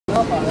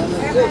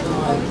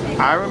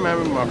I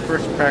remember my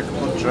first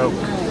practical joke.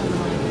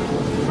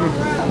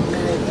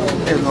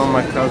 It was on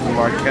my cousin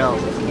Markel.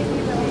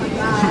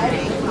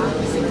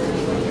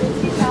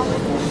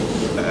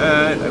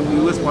 We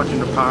was watching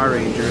the Power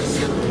Rangers,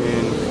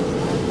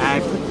 and I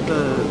put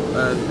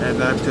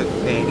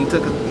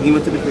he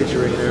went to the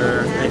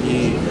refrigerator and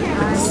he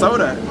put the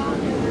soda.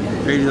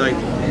 And he's like,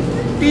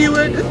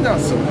 "Felix, it's not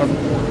so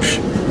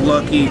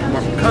lucky,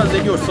 my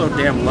cousin. You're so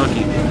damn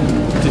lucky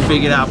to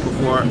figure it out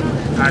before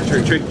I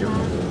tricked you."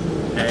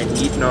 And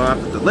he, I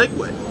put the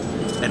liquid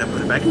and I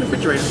put it back in the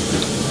refrigerator.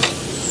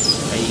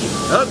 And he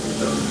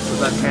the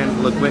left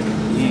hand liquid.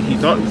 He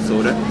thought it was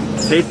soda.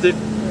 Tasted.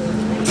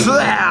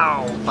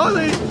 Wow! I was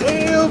like,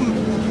 damn,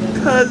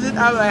 cousin.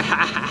 I was like,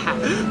 ha ha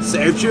ha,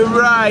 served you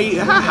right.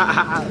 Ha ha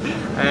ha.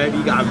 And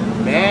he got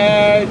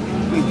mad.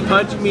 He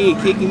punched me,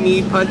 kicking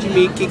me, punching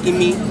me, kicking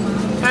me.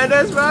 And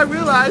that's when I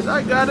realized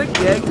I got a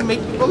gag to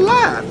make people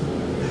laugh.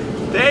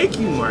 Thank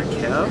you,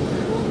 Markel.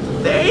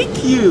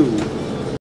 Thank you.